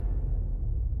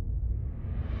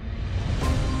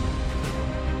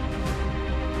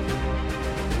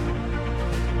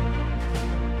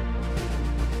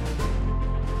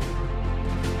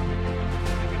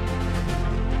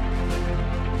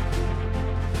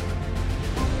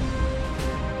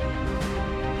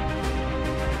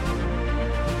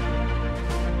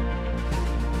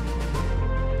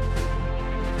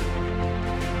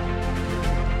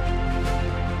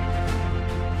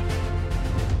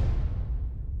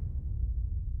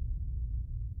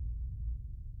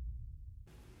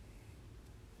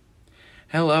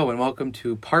Hello and welcome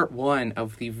to part 1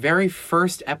 of the very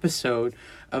first episode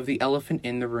of the Elephant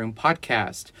in the Room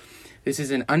podcast. This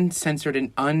is an uncensored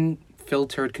and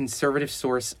unfiltered conservative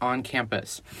source on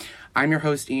campus. I'm your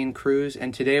host, Ian Cruz,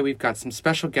 and today we've got some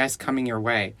special guests coming your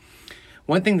way.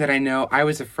 One thing that I know I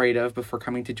was afraid of before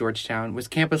coming to Georgetown was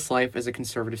campus life as a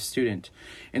conservative student.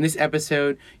 In this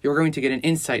episode, you're going to get an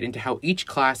insight into how each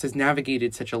class has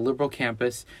navigated such a liberal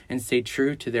campus and stayed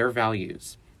true to their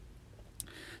values.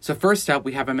 So first up,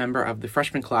 we have a member of the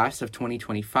freshman class of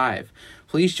 2025.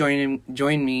 Please join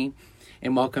me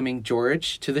in welcoming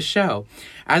George to the show.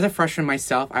 As a freshman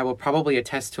myself, I will probably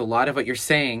attest to a lot of what you're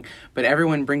saying, but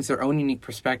everyone brings their own unique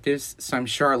perspectives, so I'm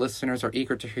sure our listeners are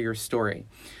eager to hear your story.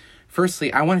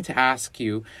 Firstly, I wanted to ask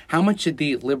you, how much did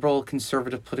the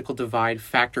liberal-conservative political divide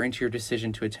factor into your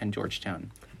decision to attend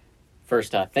Georgetown?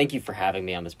 First, thank you for having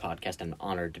me on this podcast. I'm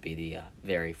honored to be the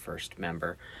very first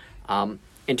member.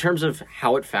 In terms of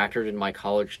how it factored in my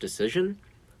college decision,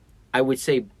 I would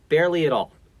say barely at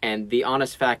all. And the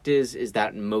honest fact is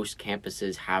that most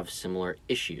campuses have similar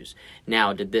issues.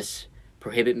 Now, did this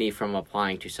prohibit me from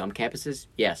applying to some campuses?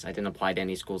 Yes, I didn't apply to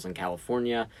any schools in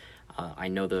California. I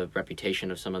know the reputation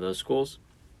of some of those schools.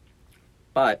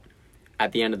 But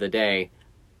at the end of the day,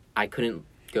 I couldn't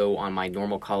go on my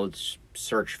normal college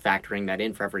search factoring that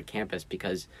in for every campus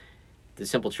because the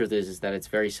simple truth is that it's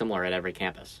very similar at every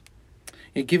campus.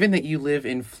 Given that you live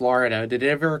in Florida, did it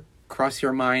ever cross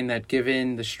your mind that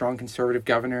given the strong conservative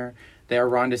governor there,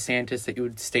 Ron DeSantis, that you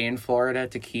would stay in Florida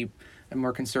to keep a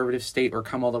more conservative state or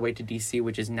come all the way to D.C.,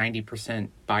 which is 90%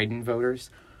 Biden voters?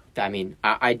 I mean,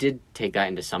 I did take that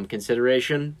into some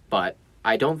consideration, but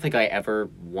I don't think I ever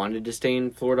wanted to stay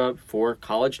in Florida for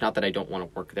college. Not that I don't want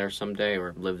to work there someday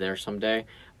or live there someday,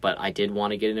 but I did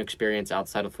want to get an experience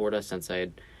outside of Florida since I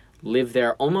had lived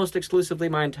there almost exclusively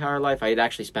my entire life. I had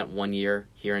actually spent 1 year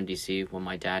here in D.C. when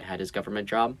my dad had his government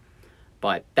job,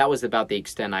 but that was about the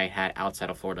extent I had outside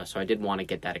of Florida, so I did want to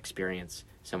get that experience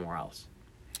somewhere else.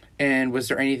 And was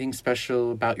there anything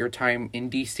special about your time in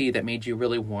D.C. that made you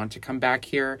really want to come back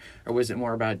here, or was it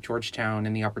more about Georgetown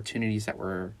and the opportunities that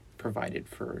were provided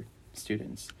for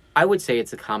students? I would say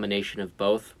it's a combination of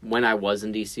both. When I was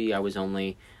in D.C., I was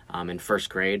only in first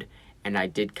grade, and I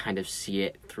did kind of see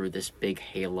it through this big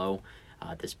halo,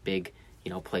 this big,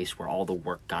 place where all the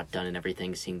work got done and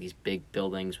everything, seeing these big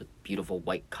buildings with beautiful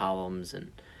white columns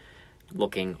and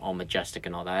looking all majestic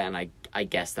and all that. And I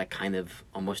guess that kind of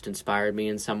almost inspired me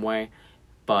in some way.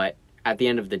 But at the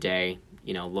end of the day,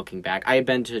 looking back, I had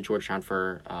been to Georgetown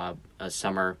for a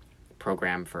summer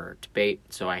program for debate,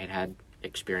 so I had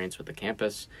experience with the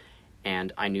campus.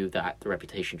 And I knew that the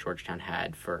reputation Georgetown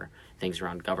had for things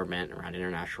around government, around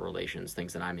international relations,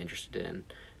 things that I'm interested in.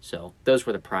 So those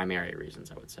were the primary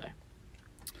reasons, I would say.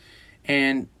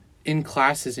 And in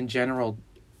classes in general,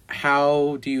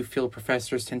 how do you feel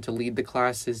professors tend to lead the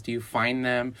classes? Do you find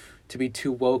them to be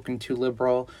too woke and too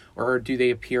liberal, or do they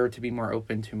appear to be more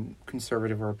open to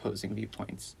conservative or opposing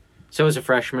viewpoints? So as a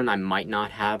freshman, I might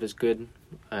not have as good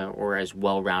or as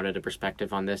well-rounded a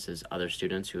perspective on this as other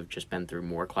students who have just been through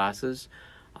more classes.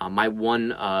 My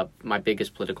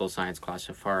biggest political science class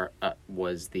so far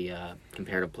was the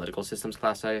comparative political systems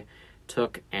class I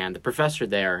took, and the professor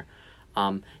there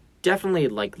definitely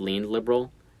leaned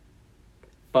liberal,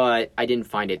 but I didn't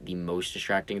find it the most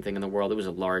distracting thing in the world. It was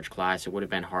a large class. It would have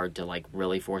been hard to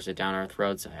really force it down our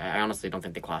throats. I honestly don't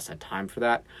think the class had time for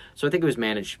that. So I think it was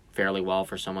managed fairly well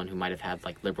for someone who might have had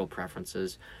liberal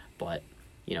preferences, but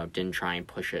didn't try and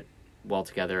push it well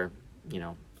together,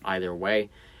 either way.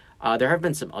 There have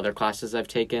been some other classes I've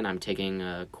taken. I'm taking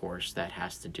a course that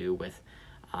has to do with,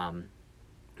 the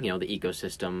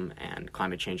ecosystem and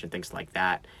climate change and things like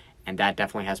that, and that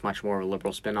definitely has much more of a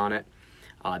liberal spin on it.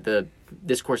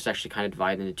 This course is actually kind of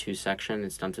divided into two sections.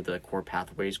 It's done through the Core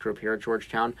Pathways group here at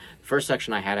Georgetown. The first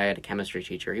section I had a chemistry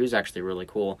teacher. He was actually really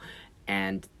cool,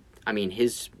 and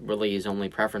his only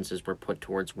preferences were put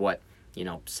towards what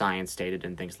science stated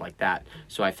and things like that.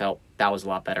 So I felt that was a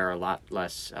lot better, a lot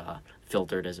less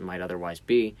filtered as it might otherwise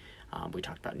be. We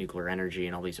talked about nuclear energy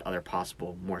and all these other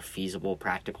possible, more feasible,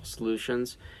 practical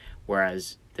solutions.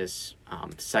 Whereas this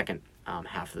second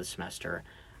half of the semester,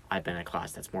 I've been in a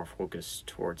class that's more focused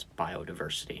towards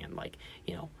biodiversity. And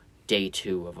day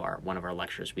 2 of one of our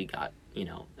lectures, we got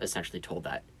essentially told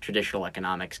that traditional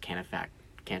economics can't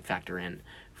factor in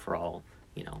for all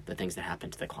the things that happen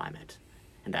to the climate,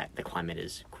 and that the climate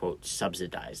is, quote,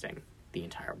 subsidizing the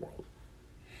entire world.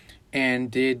 And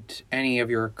did any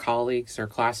of your colleagues or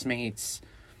classmates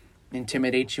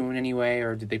intimidate you in any way,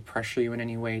 or did they pressure you in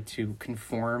any way to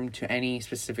conform to any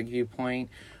specific viewpoint?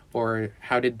 Or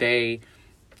how did they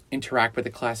interact with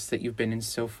the classes that you've been in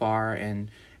so far, and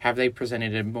have they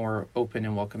presented a more open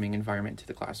and welcoming environment to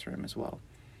the classroom as well?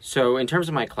 So in terms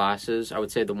of my classes, I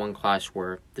would say the one class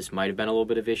where this might have been a little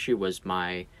bit of issue was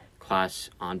my class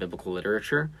on biblical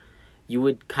literature. You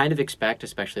would kind of expect,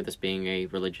 especially this being a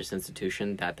religious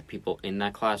institution, that the people in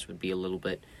that class would be a little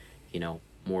bit,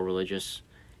 more religious.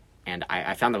 And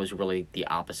I found that was really the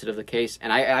opposite of the case.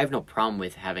 And I have no problem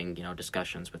with having,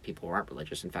 discussions with people who aren't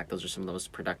religious. In fact, those are some of the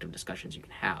most productive discussions you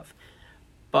can have.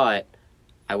 But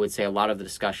I would say a lot of the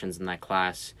discussions in that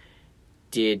class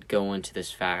did go into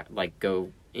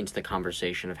go into the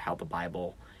conversation of how the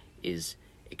Bible is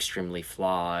extremely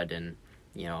flawed and,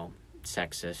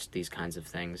 sexist, these kinds of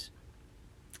things.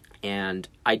 And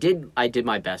I did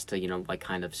my best to,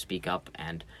 kind of speak up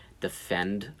and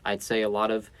defend, I'd say, a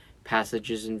lot of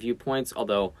passages and viewpoints,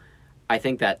 although I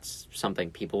think that's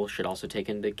something people should also take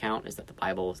into account, is that the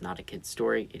Bible is not a kid's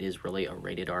story. It is really a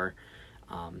rated R,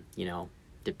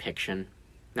 depiction,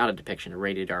 not a depiction, a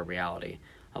rated R reality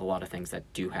of a lot of things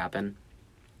that do happen.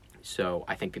 So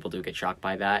I think people do get shocked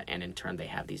by that, and in turn they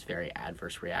have these very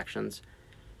adverse reactions.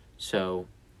 So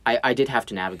I did have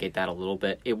to navigate that a little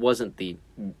bit. It wasn't the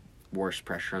worst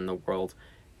pressure in the world,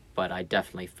 but I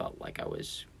definitely felt like I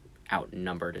was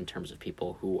outnumbered in terms of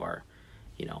people who are,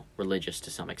 religious to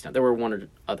some extent. There were one or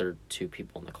other two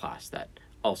people in the class that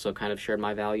also kind of shared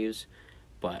my values,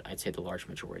 but I'd say the large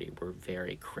majority were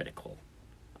very critical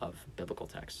of biblical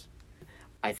texts.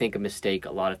 I think a mistake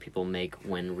a lot of people make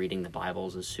when reading the Bible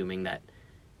is assuming that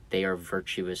they are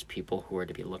virtuous people who are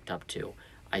to be looked up to.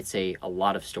 I'd say a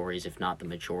lot of stories, if not the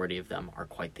majority of them, are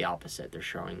quite the opposite. They're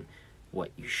showing what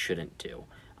you shouldn't do.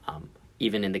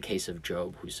 Even in the case of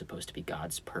Job, who's supposed to be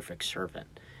God's perfect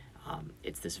servant,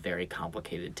 it's this very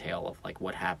complicated tale of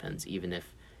what happens even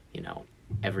if,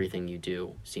 everything you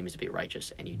do seems to be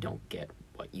righteous and you don't get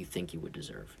what you think you would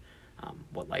deserve,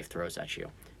 what life throws at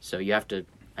you. So you have to,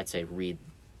 I'd say, read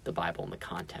the Bible in the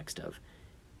context of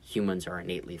humans are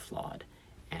innately flawed,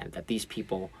 and that these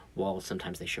people, while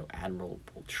sometimes they show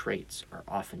admirable traits, are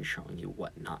often showing you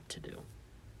what not to do.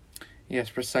 Yes,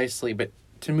 precisely. But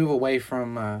to move away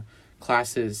from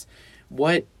classes,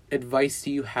 what advice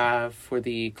do you have for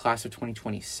the class of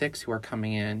 2026 who are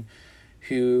coming in,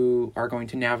 who are going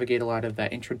to navigate a lot of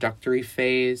that introductory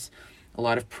phase, a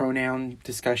lot of pronoun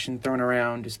discussion thrown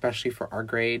around, especially for our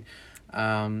grade,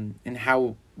 and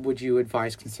how would you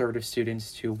advise conservative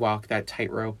students to walk that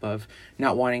tightrope of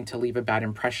not wanting to leave a bad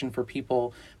impression for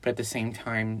people, but at the same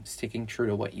time sticking true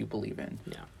to what you believe in?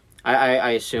 Yeah,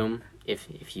 I assume if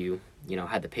you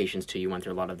had the patience to, you went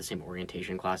through a lot of the same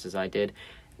orientation classes I did,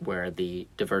 where the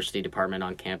diversity department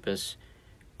on campus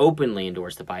openly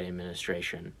endorsed the Biden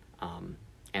administration,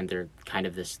 and they're kind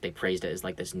of they praised it as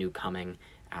this new coming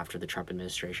after the Trump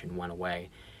administration went away.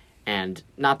 And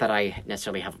not that I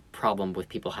necessarily have a problem with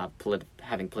people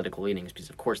having political leanings, because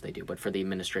of course they do, but for the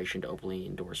administration to openly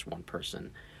endorse one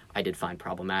person, I did find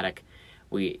problematic.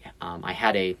 I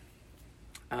had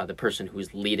the person who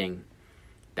was leading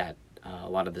that a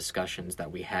lot of discussions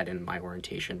that we had in my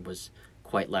orientation was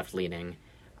quite left-leaning.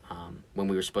 When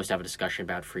we were supposed to have a discussion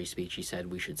about free speech, he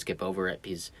said we should skip over it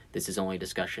because this is only a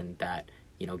discussion that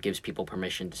gives people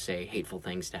permission to say hateful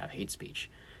things, to have hate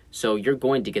speech. So you're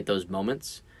going to get those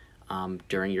moments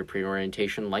during your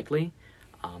pre-orientation, likely.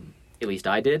 At least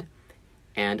I did.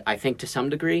 And I think to some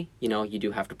degree, you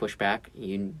do have to push back.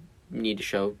 You need to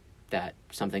show that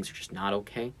some things are just not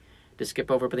okay to skip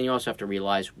over, but then you also have to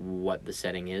realize what the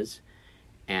setting is.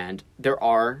 And there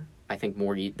are, I think,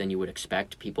 more than you would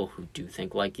expect, people who do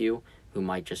think like you, who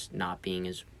might just not be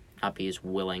as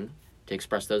willing to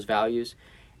express those values.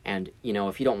 And,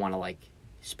 if you don't want to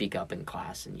speak up in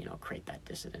class and, create that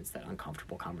dissidence, that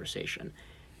uncomfortable conversation,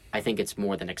 I think it's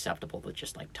more than acceptable to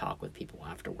just talk with people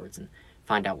afterwards and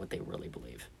find out what they really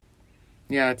believe.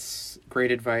 Yeah, it's great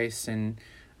advice, and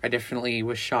I definitely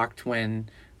was shocked when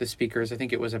the speakers, I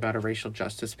think it was about a racial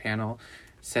justice panel,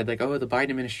 said oh, the Biden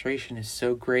administration is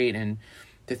so great, and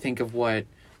to think of what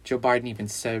Joe Biden even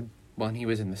said when he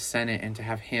was in the Senate, and to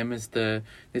have him as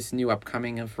this new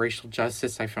upcoming of racial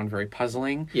justice, I found very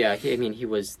puzzling. Yeah, he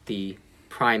was the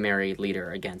primary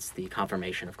leader against the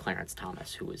confirmation of Clarence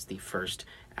Thomas, who was the first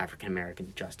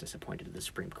African-American justice appointed to the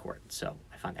Supreme Court. So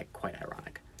I find that quite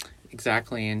ironic.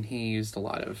 Exactly, and he used a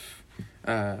lot of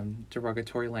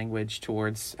derogatory language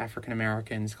towards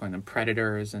African-Americans, calling them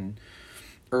predators and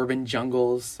urban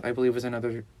jungles, I believe was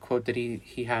another quote that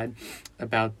he had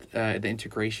about the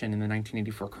integration in the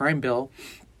 1984 crime bill.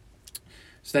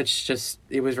 So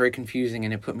it was very confusing,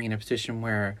 and it put me in a position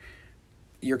where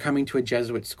you're coming to a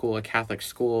Jesuit school, a Catholic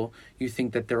school, you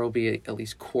think that there will be at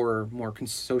least core, more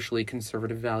socially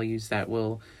conservative values that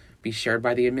will be shared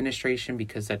by the administration,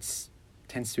 because that's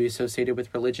tends to be associated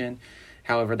with religion.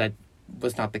 However, that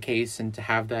was not the case, and to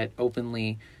have that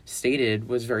openly stated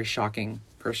was very shocking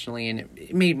personally, and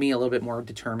it made me a little bit more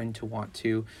determined to want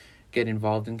to get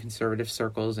involved in conservative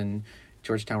circles and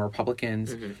Georgetown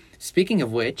Republicans. Mm-hmm. Speaking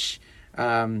of which,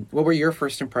 what were your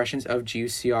first impressions of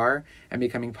GUCR and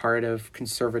becoming part of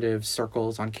conservative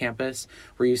circles on campus?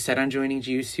 Were you set on joining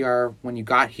GUCR when you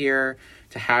got here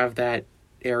to have that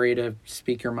area to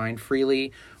speak your mind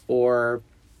freely, or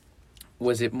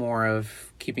was it more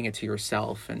of keeping it to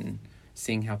yourself and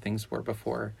seeing how things were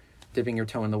before dipping your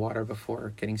toe in the water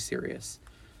before getting serious?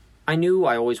 I knew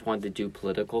I always wanted to do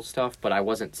political stuff, but I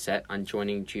wasn't set on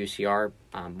joining GUCR.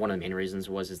 One of the main reasons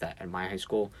is that at my high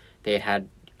school, they had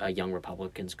a Young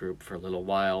Republicans group for a little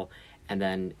while, and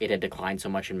then it had declined so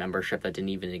much in membership that didn't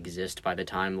even exist by the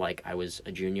time, like, I was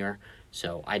a junior.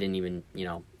 So I didn't even,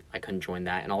 I couldn't join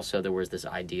that. And also there was this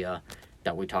idea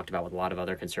that we talked about with a lot of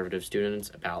other conservative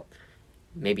students about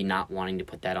maybe not wanting to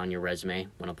put that on your resume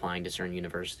when applying to certain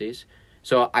universities.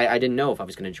 So I didn't know if I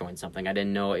was going to join something. I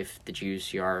didn't know if the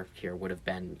GUCR here would have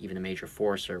been even a major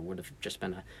force or would have just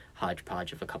been a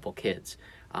hodgepodge of a couple kids.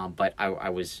 But I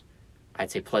was, I'd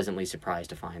say, pleasantly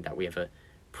surprised to find that we have a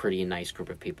pretty nice group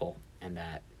of people and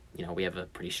that, we have a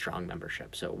pretty strong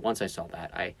membership. So once I saw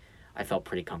that, I felt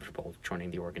pretty comfortable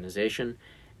joining the organization.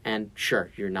 And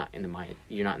sure, you're not in the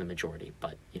majority,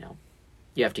 but,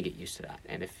 you have to get used to that.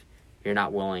 And if you're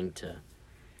not willing to,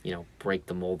 break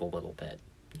the mold a little bit,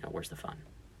 where's the fun?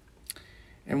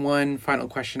 And one final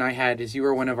question I had is, you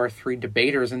were one of our 3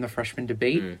 debaters in the freshman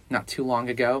debate not too long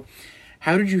ago.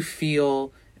 How did you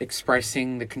feel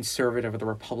expressing the conservative or the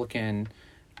Republican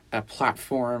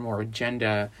platform or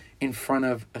agenda in front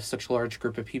of such a large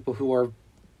group of people who are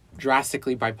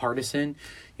drastically bipartisan?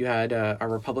 You had a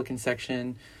Republican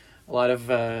section, a lot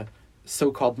of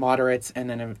so-called moderates, and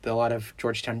then a lot of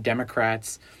Georgetown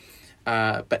Democrats.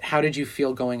 But how did you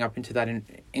feel going up into that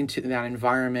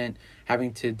environment,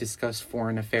 having to discuss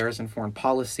foreign affairs and foreign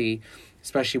policy,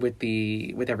 especially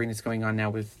with everything that's going on now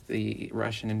with the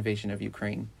Russian invasion of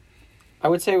Ukraine? I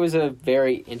would say it was a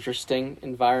very interesting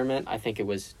environment. I think it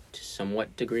was to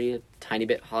somewhat degree a tiny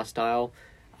bit hostile.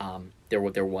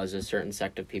 There was a certain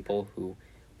sect of people who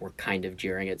were kind of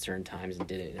jeering at certain times and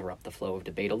did interrupt the flow of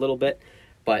debate a little bit.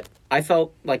 But I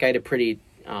felt like I had a pretty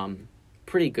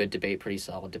good debate, pretty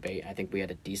solid debate. I think we had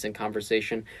a decent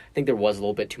conversation. I think there was a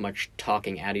little bit too much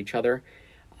talking at each other.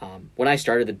 When I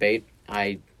started the debate,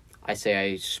 I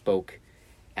say I spoke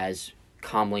as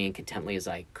calmly and contently as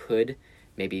I could,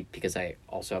 maybe because I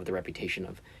also have the reputation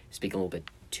of speaking a little bit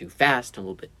too fast, a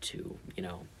little bit too,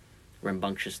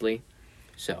 rambunctiously.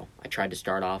 So I tried to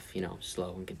start off,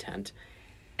 slow and content.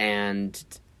 And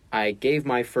I gave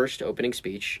my first opening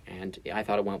speech, and I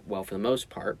thought it went well for the most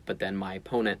part, but then my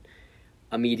opponent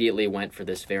immediately went for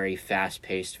this very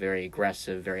fast-paced, very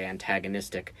aggressive, very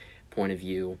antagonistic point of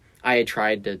view. I had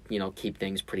tried to, keep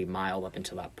things pretty mild up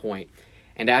until that point.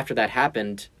 And after that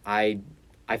happened, I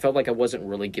felt like I wasn't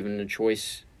really given a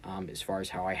choice as far as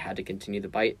how I had to continue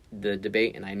the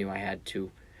debate, and I knew I had to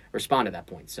respond at that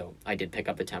point. So I did pick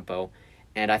up the tempo,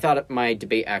 and I thought my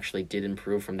debate actually did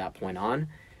improve from that point on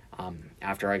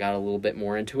after I got a little bit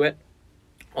more into it.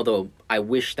 Although I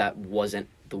wish that wasn't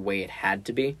the way it had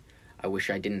to be. I wish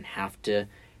I didn't have to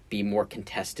be more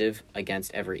contestive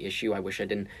against every issue. I wish I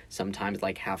didn't sometimes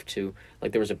have to,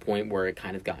 there was a point where it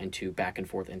kind of got into back and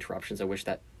forth interruptions. I wish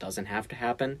that doesn't have to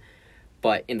happen.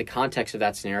 But in the context of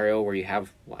that scenario where you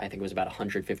have, I think it was about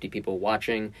 150 people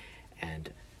watching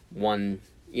and one,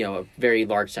 a very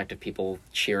large sect of people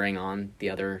cheering on the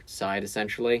other side,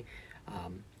 essentially,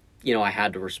 I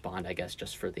had to respond, I guess,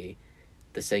 just for the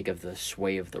sake of the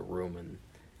sway of the room and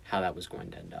how that was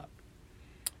going to end up.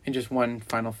 And just one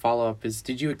final follow-up is,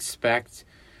 did you expect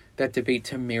that debate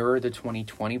to mirror the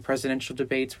 2020 presidential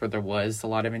debates where there was a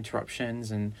lot of interruptions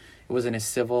and it wasn't as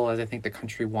civil as I think the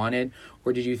country wanted?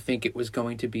 Or did you think it was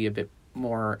going to be a bit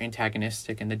more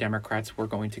antagonistic and the Democrats were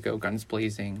going to go guns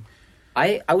blazing?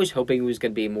 I was hoping it was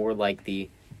going to be more like the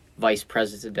vice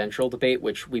presidential debate,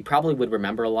 which we probably would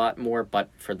remember a lot more, but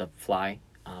for the fly,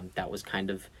 that was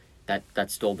kind of, that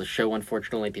stole the show,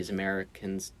 unfortunately, because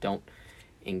Americans don't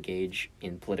engage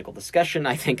in political discussion,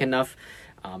 I think, enough.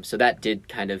 So that did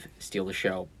kind of steal the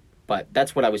show. But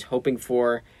that's what I was hoping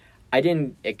for. I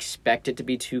didn't expect it to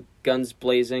be too guns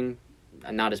blazing,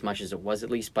 not as much as it was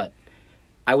at least, but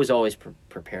I was always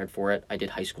prepared for it. I did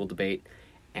high school debate,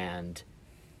 and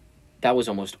that was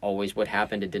almost always what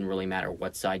happened. It didn't really matter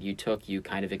what side you took. You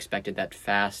kind of expected that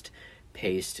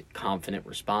fast-paced, confident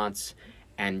response.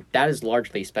 And that is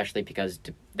largely, especially because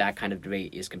that kind of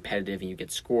debate is competitive and you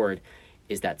get scored,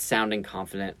 is that sounding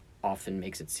confident often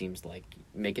make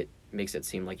it makes it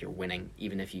seem like you're winning,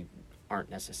 even if you aren't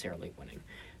necessarily winning.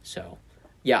 So,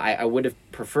 yeah, I would have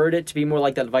preferred it to be more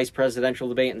like that vice presidential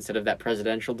debate instead of that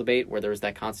presidential debate where there was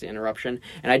that constant interruption.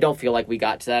 And I don't feel like we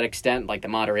got to that extent. Like, the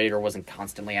moderator wasn't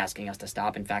constantly asking us to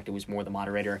stop. In fact, it was more the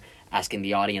moderator asking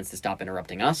the audience to stop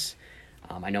interrupting us.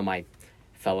 I know my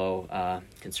fellow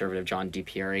conservative John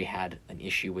DiPieri had an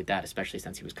issue with that, especially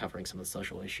since he was covering some of the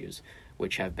social issues,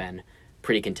 which have been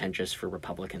pretty contentious for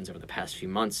Republicans over the past few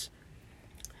months.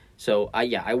 So,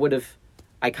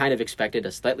 I kind of expected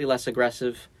a slightly less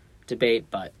aggressive debate,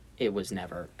 but it was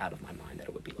never out of my mind that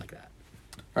it would be like that.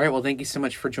 All right, well, thank you so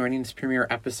much for joining this premiere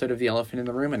episode of The Elephant in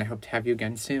the Room, and I hope to have you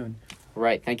again soon. All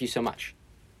right, thank you so much.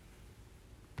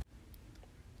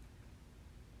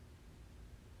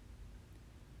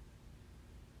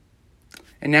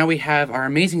 And now we have our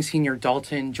amazing senior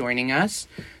Dalton joining us.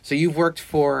 So you've worked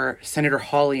for Senator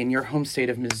Hawley in your home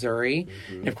state of Missouri.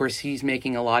 Mm-hmm. And of course, he's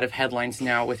making a lot of headlines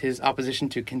now with his opposition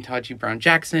to Ketanji Brown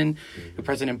Jackson, who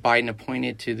President Biden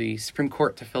appointed to the Supreme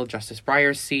Court to fill Justice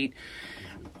Breyer's seat.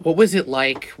 What was it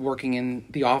like working in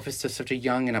the office of such a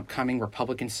young and upcoming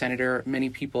Republican senator? Many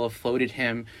people have floated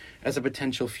him as a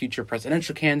potential future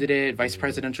presidential candidate, vice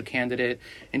presidential candidate,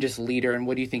 and just leader. And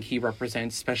what do you think he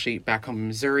represents, especially back home in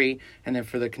Missouri, and then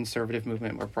for the conservative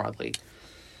movement more broadly?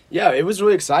 Yeah, it was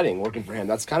really exciting working for him.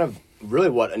 That's kind of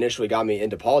really what initially got me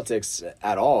into politics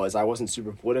at all, is I wasn't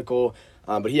super political,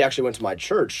 but he actually went to my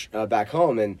church back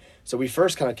home. And so we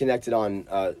first kind of connected on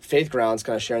faith grounds,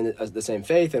 kind of sharing the same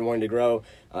faith and wanting to grow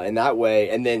in that way.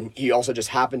 And then he also just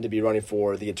happened to be running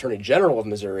for the Attorney General of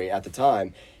Missouri at the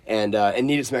time, and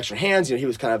needed some extra hands. You know, he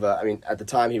was kind of at the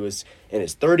time he was in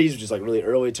his 30s, which is like really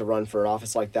early to run for an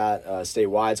office like that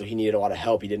statewide. So he needed a lot of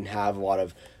help. He didn't have a lot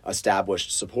of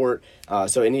established support.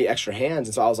 So he needed extra hands.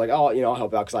 And so I was like, oh, I'll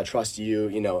help out because I trust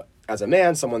you, as a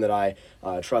man, someone that I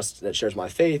trust, that shares my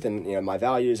faith and, my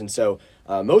values. And so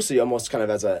mostly almost kind of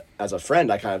as a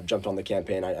friend, I kind of jumped on the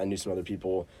campaign. I knew some other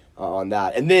people on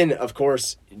that. And then, of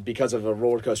course, because of a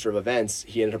roller coaster of events,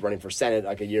 he ended up running for Senate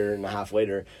like a year and a half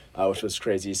later, which was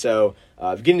crazy. So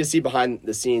getting to see behind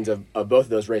the scenes of both of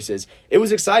those races, it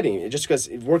was exciting just because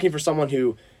working for someone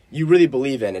who you really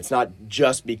believe in. It's not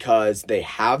just because they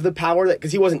have the power,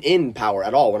 because he wasn't in power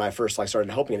at all when I first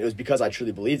started helping him. It was because I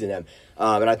truly believed in him.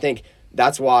 And I think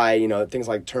that's why, things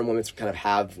like term limits kind of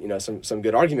have, some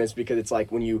good arguments, because it's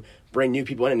like when you bring new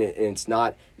people in and it's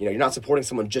not, you're not supporting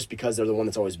someone just because they're the one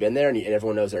that's always been there and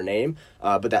everyone knows their name,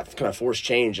 but that kind of forced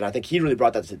change. And I think he really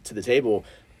brought that to the table,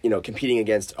 competing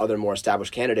against other more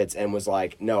established candidates, and was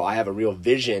like, no, I have a real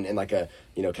vision and like a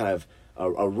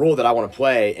role that I want to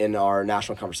play in our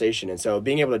national conversation. And so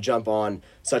being able to jump on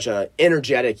such a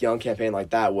energetic young campaign like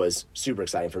that was super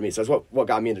exciting for me. So that's what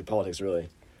got me into politics, really.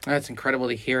 That's incredible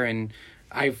to hear. And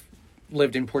I've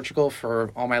lived in Portugal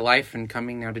for all my life, and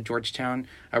coming now to Georgetown,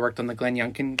 I worked on the Glenn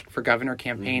Youngkin for governor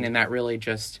campaign, and that really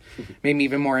just made me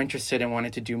even more interested and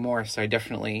wanted to do more. So I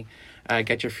definitely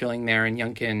get your feeling there. And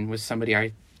Youngkin was somebody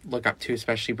I look up to,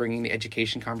 especially bringing the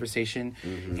education conversation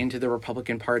into the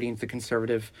Republican Party, into the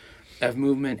conservative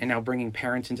movement, and now bringing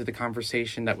parents into the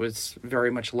conversation that was very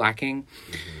much lacking.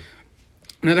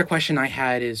 Another question I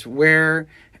had is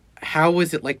how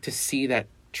was it like to see that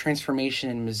transformation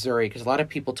in Missouri? Because a lot of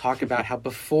people talk about how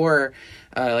before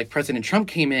President Trump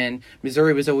came in,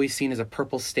 Missouri was always seen as a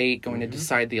purple state going to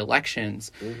decide the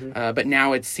elections, but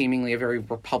now it's seemingly a very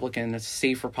Republican, a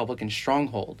safe Republican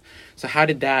stronghold. So how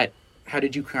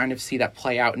did you kind of see that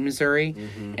play out in Missouri,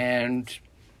 and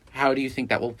how do you think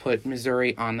that will put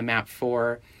Missouri on the map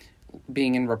for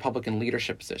being in Republican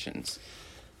leadership positions?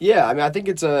 Yeah, I think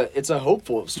it's a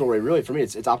hopeful story, really, for me.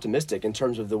 It's optimistic in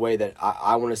terms of the way that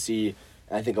I want to see.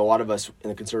 I think a lot of us in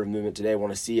the conservative movement today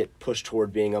want to see it push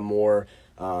toward being a more,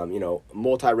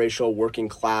 multiracial, working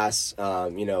class,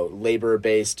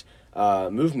 labor-based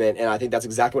movement. And I think that's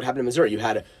exactly what happened in Missouri. You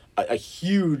had a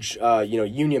huge,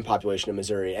 union population in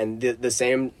Missouri. And the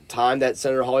same time that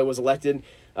Senator Hawley was elected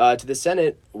to the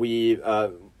Senate,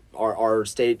 our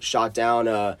state shot down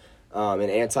an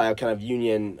anti kind of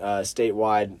union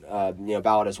statewide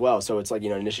ballot as well. So it's like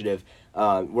an initiative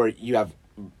where you have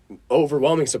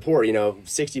overwhelming support,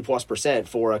 60+%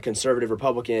 for a conservative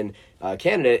Republican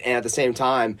candidate, and at the same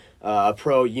time a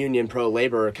pro-union,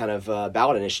 pro-labor kind of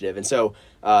ballot initiative. And so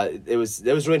it was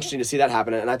really interesting to see that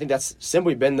happen. And I think that's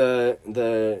simply been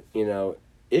the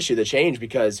issue, the change,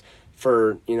 because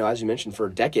for, as you mentioned, for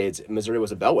decades, Missouri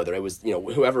was a bellwether. It was,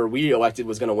 whoever we elected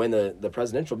was going to win the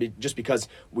presidential, just because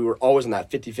we were always on that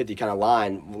 50-50 kind of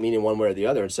line, leaning one way or the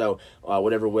other. And so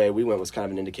whatever way we went was kind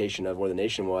of an indication of where the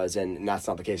nation was, and that's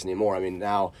not the case anymore.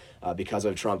 Now, because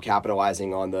of Trump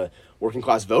capitalizing on the working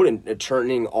class vote and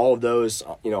turning all of those,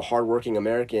 hardworking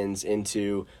Americans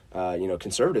into,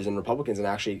 conservatives and Republicans, and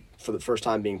actually for the first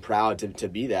time being proud to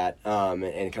be that,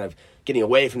 and kind of getting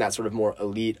away from that sort of more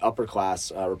elite upper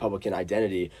class Republican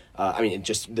identity.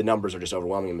 Just the numbers are just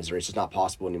overwhelming in Missouri. It's just not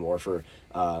possible anymore for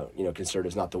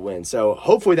conservatives not to win. So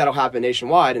hopefully that'll happen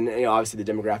nationwide. And obviously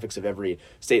the demographics of every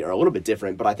state are a little bit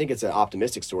different, but I think it's an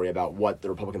optimistic story about what the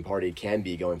Republican Party can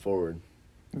be going forward.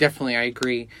 Definitely, I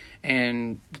agree.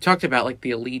 And we talked about like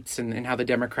the elites and how the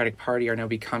Democratic Party are now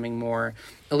becoming more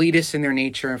elitist in their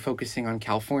nature and focusing on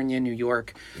California, New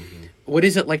York. Mm-hmm. What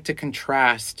is it like to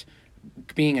contrast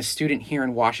being a student here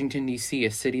in Washington, D.C.,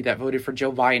 a city that voted for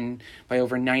Joe Biden by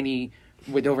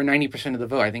with over 90% of the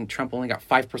vote? I think Trump only got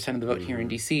 5% of the vote here in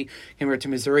D.C., compared to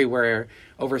Missouri, where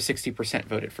over 60%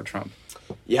 voted for Trump.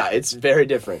 Yeah, it's very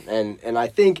different. And I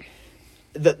think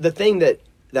the thing that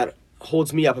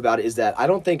holds me up about it is that I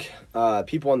don't think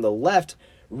people on the left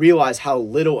realize how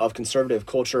little of conservative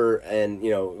culture and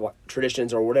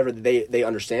traditions or whatever they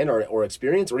understand or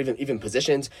experience, or even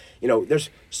positions. There's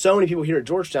so many people here at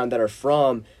Georgetown that are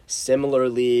from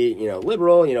similarly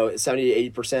liberal 70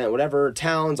 to 80% whatever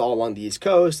towns all along the East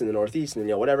Coast and the Northeast, and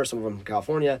whatever, some of them from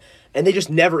California, and they just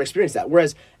never experienced that.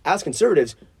 Whereas as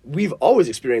conservatives, we've always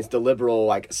experienced the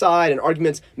liberal side and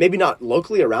arguments, maybe not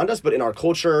locally around us, but in our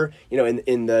culture,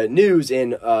 in the news,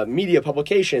 in media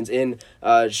publications, in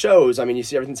shows. You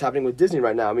see everything's happening with Disney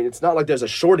right now. It's not like there's a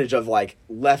shortage of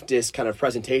leftist kind of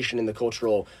presentation in the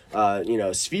cultural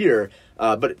sphere.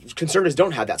 But conservatives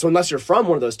don't have that. So unless you're from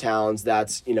one of those towns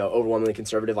that's overwhelmingly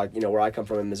conservative, where I come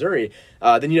from in Missouri,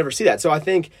 then you never see that. So I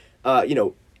think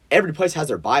every place has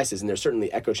their biases, and there's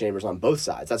certainly echo chambers on both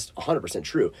sides. That's 100%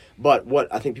 true. But what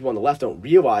I think people on the left don't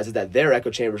realize is that their echo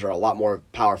chambers are a lot more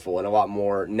powerful and a lot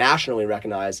more nationally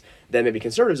recognized than maybe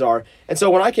conservatives are. And so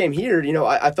when I came here,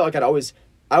 I felt like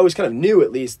I always kind of knew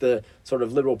at least the sort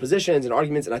of liberal positions and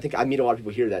arguments, and I think I meet a lot of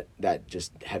people here that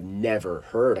just have never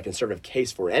heard a conservative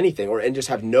case for anything, and just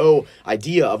have no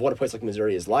idea of what a place like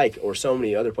Missouri is like, or so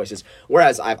many other places.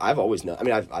 Whereas I've always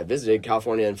known. I've visited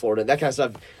California and Florida, that kind of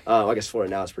stuff. I guess Florida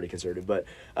now is pretty conservative, but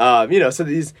so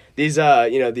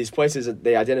these places that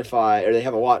they identify, or they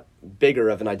have a lot bigger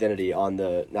of an identity on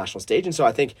the national stage, and so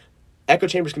I think echo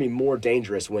chambers can be more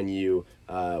dangerous when you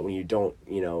don't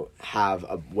have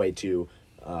a way to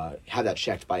have that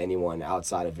checked by anyone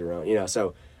outside of your own,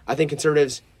 So I think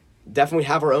conservatives definitely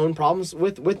have our own problems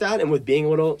with that and with being a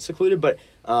little secluded, but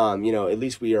at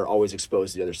least we are always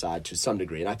exposed to the other side to some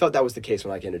degree. And I felt that was the case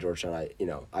when I came to Georgetown.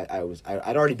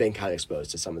 I'd already been kind of exposed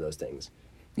to some of those things.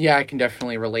 Yeah, I can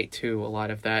definitely relate to a lot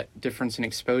of that difference in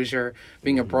exposure.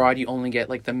 Being abroad, you only get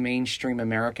the mainstream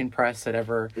American press that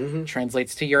ever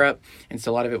translates to Europe. And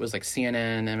so a lot of it was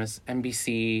CNN,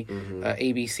 NBC,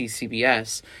 ABC,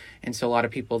 CBS. And so a lot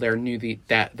of people there knew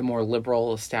the more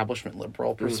liberal, establishment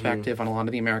liberal perspective on a lot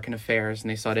of the American affairs.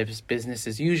 And they saw it as business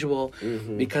as usual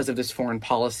because of this foreign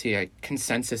policy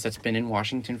consensus that's been in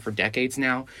Washington for decades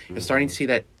now. You're starting to see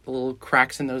that little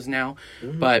cracks in those now.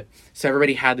 But so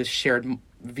everybody had this shared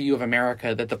view of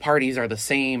America that the parties are the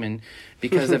same, and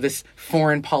because of this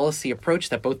foreign policy approach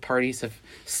that both parties have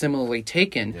similarly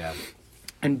taken. Yeah.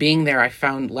 And being there, I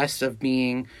found less of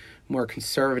being more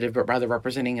conservative, but rather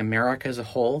representing America as a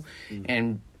whole.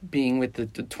 And being with the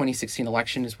 2016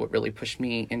 election is what really pushed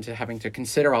me into having to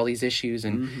consider all these issues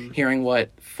and hearing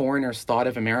what foreigners thought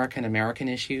of America and American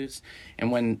issues.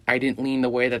 And when I didn't lean the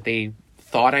way that they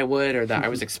thought I would, or that I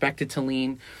was expected to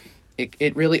lean,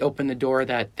 it really opened the door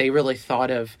that they really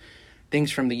thought of things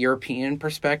from the European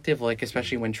perspective,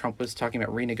 especially when Trump was talking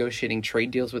about renegotiating trade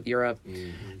deals with Europe.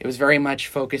 It was very much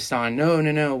focused on,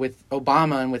 no, with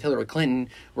Obama and with Hillary Clinton,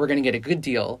 we're going to get a good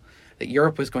deal, that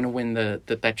Europe was going to win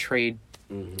that trade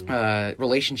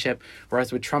relationship,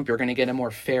 whereas with Trump, you're going to get a more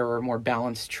fair or more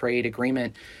balanced trade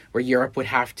agreement where Europe would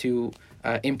have to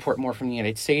import more from the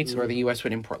United States, or the U.S.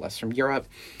 would import less from Europe.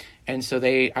 And so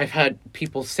I've had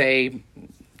people say,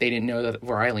 they didn't know that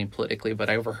where I lean politically, but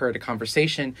I overheard a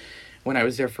conversation when I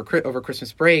was there over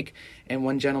Christmas break, and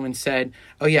one gentleman said,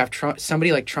 "Oh yeah, if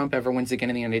somebody like Trump ever wins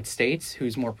again in the United States,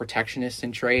 who's more protectionist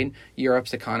in trade,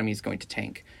 Europe's economy is going to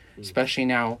tank, especially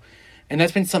now." And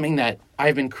that's been something that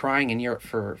I've been crying in Europe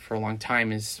for a long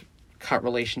time, is cut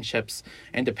relationships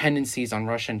and dependencies on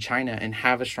Russia and China and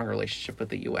have a strong relationship with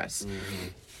the U.S.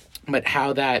 But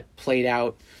how that played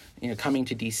out, coming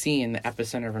to D.C. in the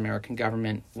epicenter of American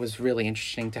government, was really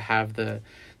interesting to have the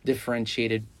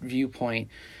differentiated viewpoint.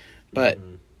 But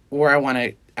where I want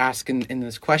to ask in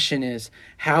this question is,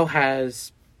 how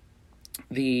has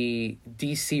the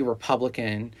D.C.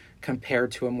 Republican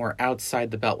compared to a more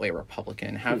outside the Beltway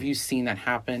Republican? How have you seen that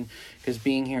happen? Because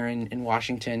being here in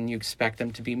Washington, you expect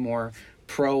them to be more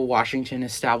pro-Washington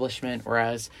establishment,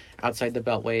 whereas outside the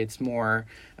Beltway, it's more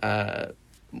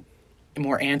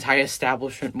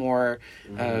anti-establishment, more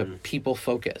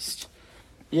people-focused.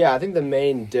 Yeah, I think the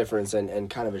main difference, and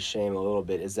kind of a shame a little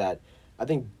bit, is that I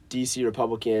think D.C.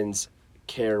 Republicans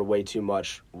care way too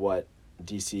much what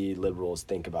D.C. liberals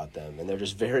think about them, and they're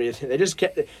just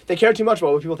they care too much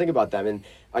about what people think about them, and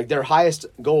like their highest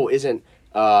goal isn't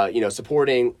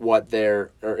supporting what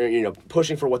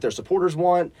pushing for what their supporters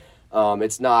want.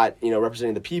 It's not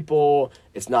representing the people.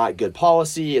 It's not good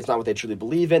policy. It's not what they truly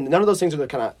believe in. None of those things are the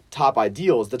kind of top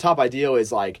ideals. The top ideal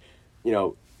is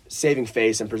saving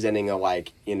face and presenting a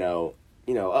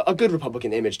good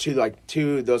Republican image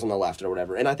to those on the left or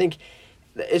whatever. And I think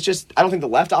it's just, I don't think the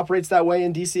left operates that way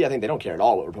in DC. I think they don't care at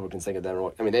all what Republicans think of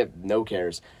them. They have no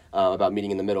cares about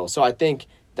meeting in the middle. So I think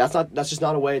that's just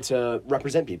not a way to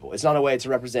represent people. It's not a way to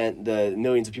represent the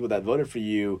millions of people that voted for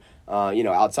you,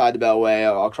 outside the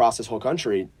Beltway, across this whole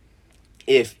country.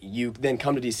 If you then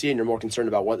come to D.C. and you're more concerned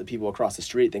about what the people across the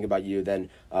street think about you than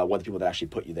what the people that actually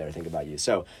put you there think about you.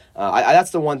 So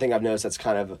that's the one thing I've noticed that's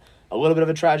kind of a little bit of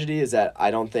a tragedy, is that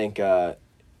I don't think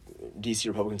D.C.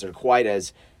 Republicans are quite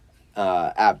as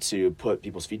apt to put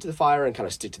people's feet to the fire and kind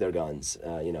of stick to their guns,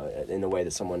 in the way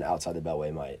that someone outside the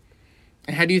Beltway might.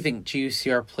 And how do you think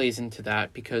GUCR plays into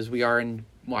that? Because we are in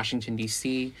Washington,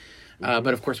 D.C.,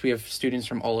 but of course we have students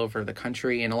from all over the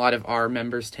country, and a lot of our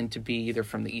members tend to be either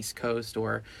from the East Coast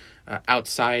or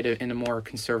outside in a more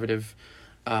conservative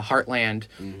heartland,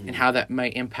 and how that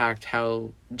might impact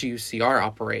how GUCR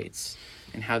operates,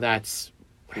 and how that's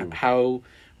how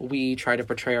we try to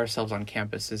portray ourselves on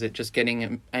campus. Is it just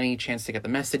getting any chance to get the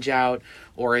message out,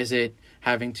 or is it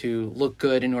having to look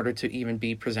good in order to even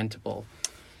be presentable?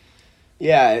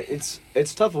 Yeah, it's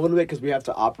tough a little bit because we have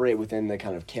to operate within the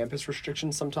kind of campus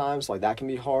restrictions sometimes. Like, that can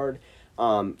be hard.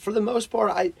 For the most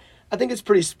part, I think it's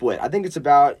pretty split. I think it's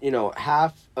about,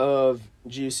 half of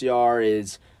GUCR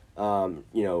is,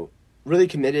 really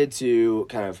committed to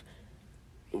kind of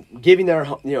giving their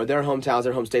hometowns,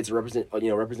 their home states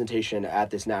representation at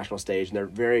this national stage, and they're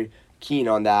very keen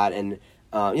on that. And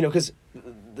because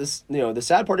this, the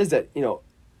sad part is that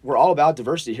we're all about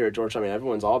diversity here at Georgetown.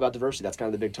 Everyone's all about diversity. That's kind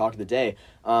of the big talk of the day.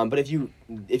 But if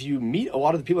you meet a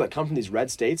lot of the people that come from these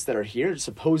red states that are here,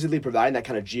 supposedly providing that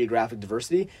kind of geographic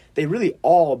diversity, they really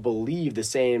all believe the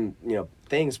same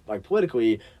things, like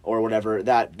politically or whatever,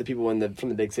 that the people from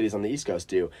the big cities on the East Coast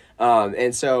do.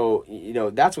 And so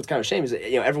that's what's kind of a shame, is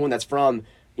that everyone that's from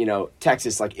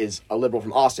Texas is a liberal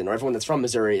from Austin, or everyone that's from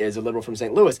Missouri is a liberal from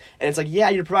St. Louis. And it's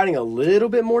you're providing a little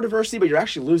bit more diversity, but you're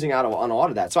actually losing out on a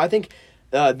lot of that. So I think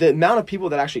the amount of people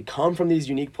that actually come from these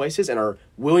unique places and are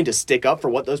willing to stick up for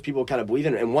what those people kind of believe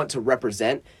in and want to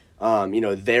represent,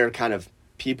 their kind of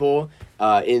people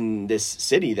in this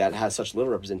city that has such little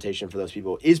representation for those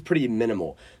people is pretty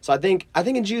minimal. So I think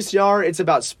in GUCR it's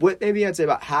about split. Maybe I'd say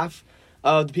about half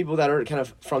of the people that are kind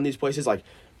of from these places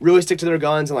really stick to their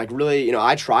guns and really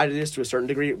I try to do this to a certain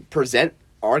degree, present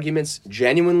arguments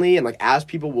genuinely and as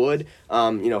people would,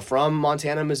 from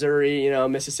Montana, Missouri,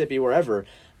 Mississippi, wherever.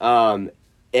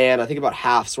 And I think about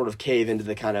half sort of cave into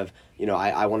the kind of,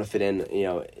 I want to fit in,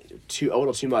 a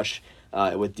little too much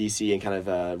with DC and kind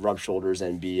of rub shoulders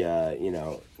and be,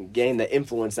 gain the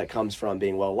influence that comes from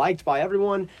being well liked by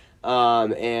everyone.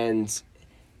 And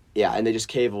they just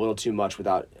cave a little too much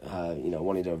without,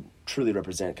 wanting to truly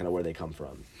represent kind of where they come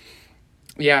from.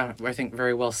 Yeah, I think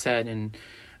very well said. And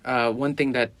one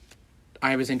thing that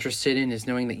I was interested in is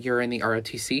knowing that you're in the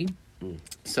ROTC.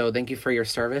 So thank you for your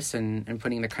service and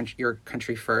putting your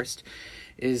country first.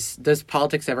 Does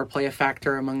politics ever play a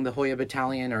factor among the Hoya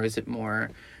Battalion, or is it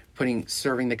more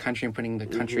serving the country and putting the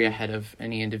country ahead of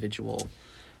any individual?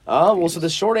 So the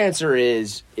short answer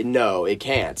is no, it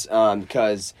can't.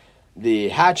 Because the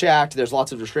Hatch Act, there's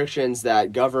lots of restrictions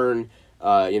that govern,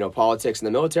 politics and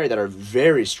the military that are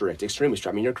very strict, extremely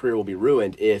strict. Your career will be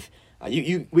ruined if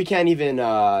we can't even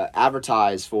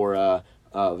advertise for a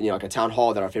town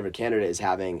hall that our favorite candidate is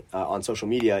having on social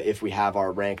media if we have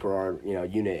our rank or our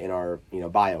unit in our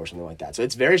bio or something like that. So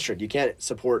it's very strict. You can't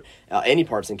support any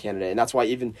partisan candidate, and that's why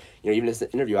even in this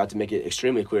interview I have to make it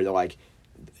extremely clear that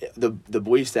the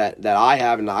beliefs that I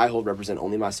have and that I hold represent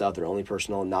only myself. They're only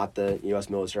personal, not the U.S.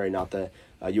 military, not the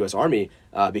U.S. Army.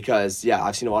 Because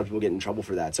I've seen a lot of people get in trouble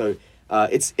for that. So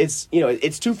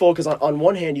it's twofold, because on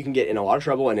one hand you can get in a lot of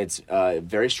trouble and it's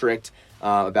very strict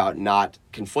about not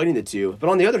conflating the two. But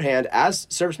on the other hand, as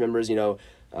service members,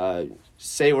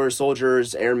 sailors,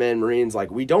 soldiers, airmen, Marines, like,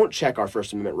 we don't check our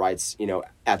First Amendment rights,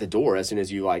 at the door as soon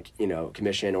as you,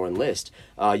 commission or enlist.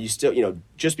 You still,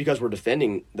 just because we're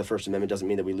defending the First Amendment doesn't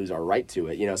mean that we lose our right to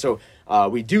it, So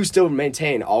we do still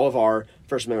maintain all of our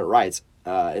First Amendment rights,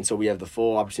 and so we have the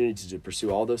full opportunity to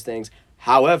pursue all those things.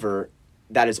 However,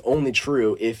 that is only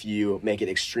true if you make it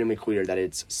extremely clear that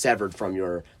it's severed from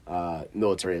your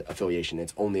military affiliation.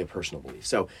 It's only a personal belief.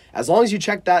 So as long as you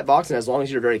check that box and as long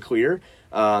as you're very clear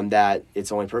that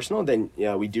it's only personal, then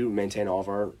we do maintain all of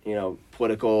our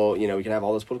political. We can have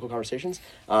all those political conversations.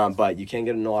 But you can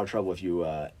get in a lot of trouble if you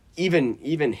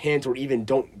even hint or even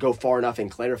don't go far enough in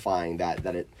clarifying that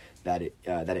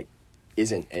it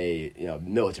isn't a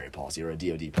military policy or a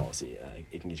DoD policy.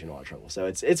 It can get you in a lot of trouble. So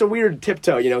it's a weird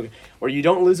tiptoe, where you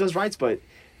don't lose those rights, but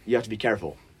you have to be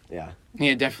careful. Yeah.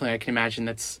 Yeah, definitely. I can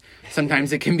imagine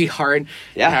sometimes it can be hard.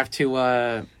 Yeah. You have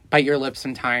to bite your lip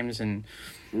sometimes,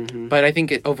 but I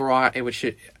think overall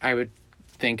I would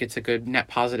think it's a good net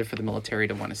positive for the military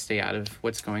to want to stay out of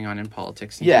what's going on in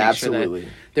politics. And yeah, to make sure absolutely. That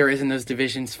there isn't those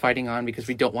divisions fighting on because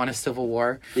we don't want a civil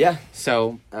war. Yeah.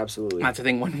 So absolutely, that's I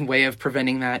think one way of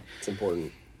preventing that. It's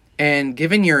important. And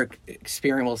given your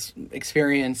experience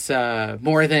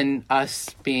more than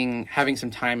us having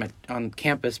some time on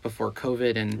campus before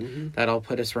COVID and that all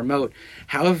put us remote,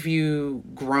 how have you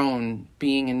grown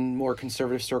being in more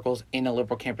conservative circles in a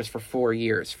liberal campus for 4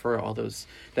 years, for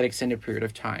that extended period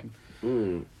of time?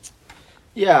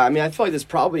 Yeah, I feel like this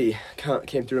probably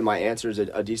came through in my answers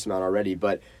a decent amount already,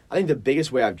 but I think the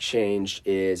biggest way I've changed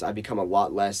is I've become a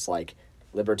lot less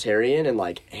libertarian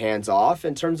and hands-off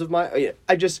in terms of I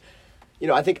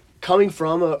think coming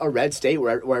from a red state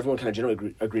where everyone kind of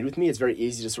generally agreed with me, it's very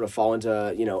easy to sort of fall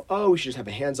into, we should just have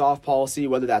a hands-off policy,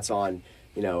 whether that's on,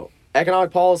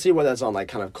 economic policy, whether that's on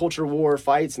kind of culture war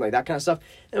fights and that kind of stuff.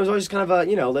 And it was always just kind of a,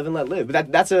 live and let live.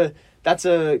 But that's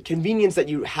a convenience that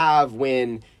you have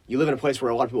when you live in a place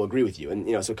where a lot of people agree with you.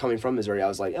 And, so coming from Missouri, I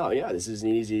was like, oh yeah, this is an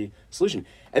easy solution.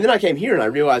 And then I came here and I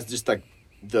realized just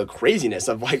the craziness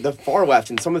of the far left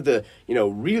and some of the,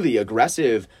 really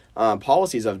aggressive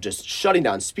policies of just shutting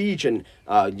down speech and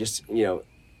just,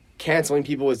 canceling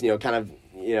people is, kind of,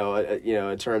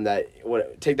 a term that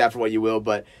take that for what you will,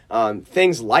 but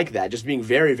things like that, just being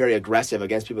very, very aggressive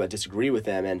against people that disagree with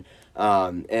them.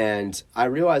 And I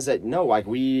realized that no,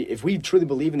 if we truly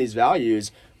believe in these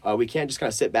values, we can't just kind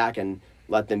of sit back and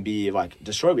let them be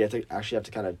destroyed. We have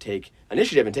to kind of take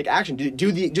initiative and take action.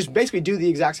 Just basically do the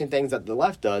exact same things that the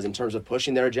left does in terms of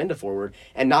pushing their agenda forward,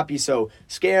 and not be so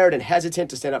scared and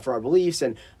hesitant to stand up for our beliefs,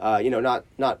 and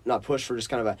not push for just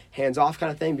kind of a hands off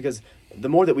kind of thing, because the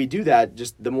more that we do that,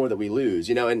 just the more that we lose,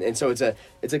 and so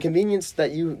it's a convenience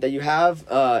that you have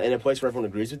in a place where everyone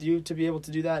agrees with you to be able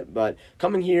to do that. But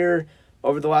coming here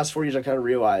over the last 4 years, I kind of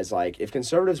realized if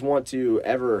conservatives want to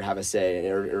ever have a say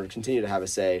or continue to have a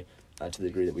say to the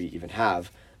degree that we even have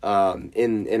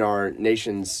in our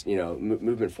nation's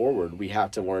movement forward, we have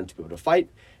to learn to be able to fight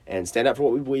and stand up for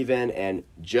what we believe in, and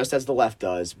just as the left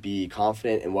does, be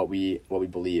confident in what we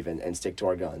believe and stick to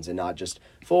our guns, and not just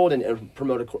fold and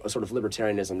promote a sort of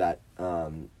libertarianism that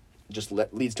just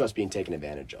leads to us being taken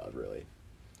advantage of, really.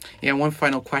 Yeah, one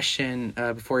final question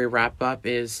before we wrap up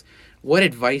is, what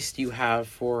advice do you have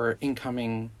for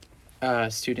incoming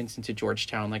students into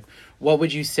Georgetown? What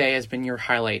would you say has been your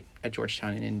highlight at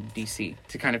Georgetown and in DC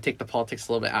to kind of take the politics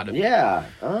a little bit out of it? Yeah,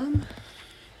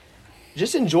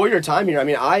 just enjoy your time here.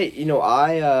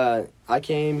 I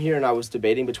came here and I was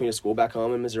debating between a school back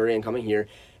home in Missouri and coming here,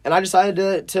 and I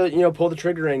decided to pull the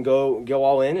trigger and go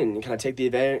all in and kind of take the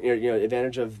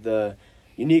advantage of the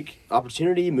unique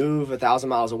opportunity, move 1,000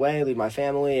 miles away, leave my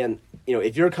family, and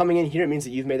if you're coming in here, it means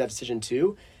that you've made that decision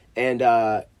too, and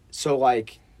so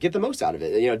get the most out of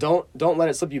it. Don't let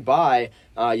it slip you by.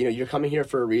 You're coming here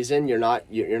for a reason. You're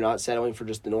not settling for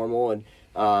just the normal.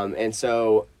 And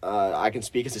so I can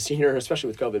speak as a senior, especially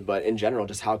with COVID, but in general,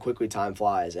 just how quickly time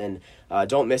flies. And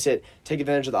don't miss it. Take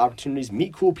advantage of the opportunities.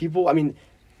 Meet cool people.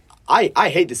 I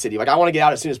hate the city. I want to get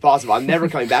out as soon as possible. I'm never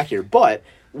coming back here. But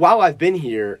while I've been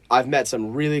here, I've met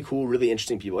some really cool, really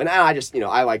interesting people. And I just,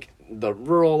 I like the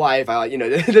rural life.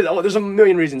 There's a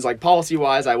million reasons,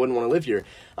 policy-wise, I wouldn't want to live here.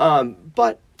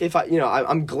 But if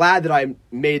I'm glad that I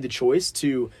made the choice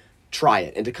to try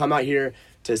it and to come out here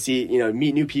to see,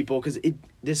 meet new people, because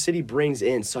this city brings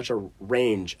in such a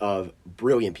range of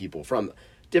brilliant people from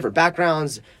different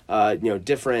backgrounds,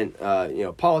 different,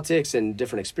 politics and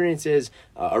different experiences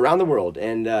around the world.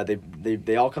 And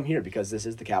they all come here because this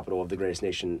is the capital of the greatest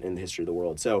nation in the history of the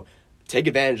world. So take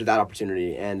advantage of that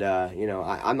opportunity. And,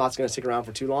 I'm not going to stick around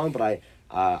for too long, but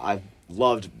I've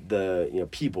loved the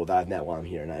people that I've met while I'm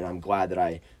here. And I'm glad that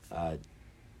I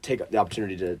take the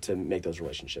opportunity to make those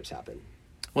relationships happen.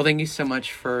 Well, thank you so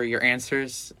much for your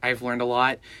answers. I've learned a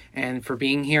lot, and for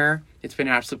being here. It's been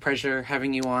an absolute pleasure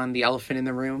having you on The Elephant in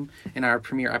the Room in our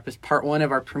part one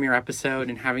of our premiere episode,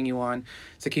 and having you on.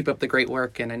 So keep up the great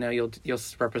work, and I know you'll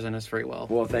represent us very well.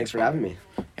 Well, thanks for having me.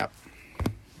 Yep.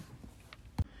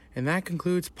 And that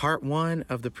concludes part one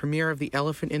of the premiere of the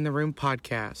Elephant in the Room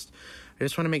podcast. I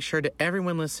just want to make sure to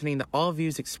everyone listening that all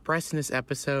views expressed in this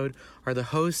episode are the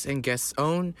host's and guest's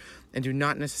own and do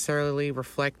not necessarily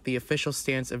reflect the official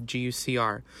stance of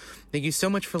GUCR. Thank you so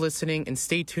much for listening, and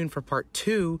stay tuned for part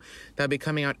two that'll be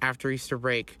coming out after Easter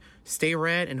break. Stay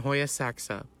red and Hoya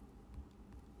Saxa.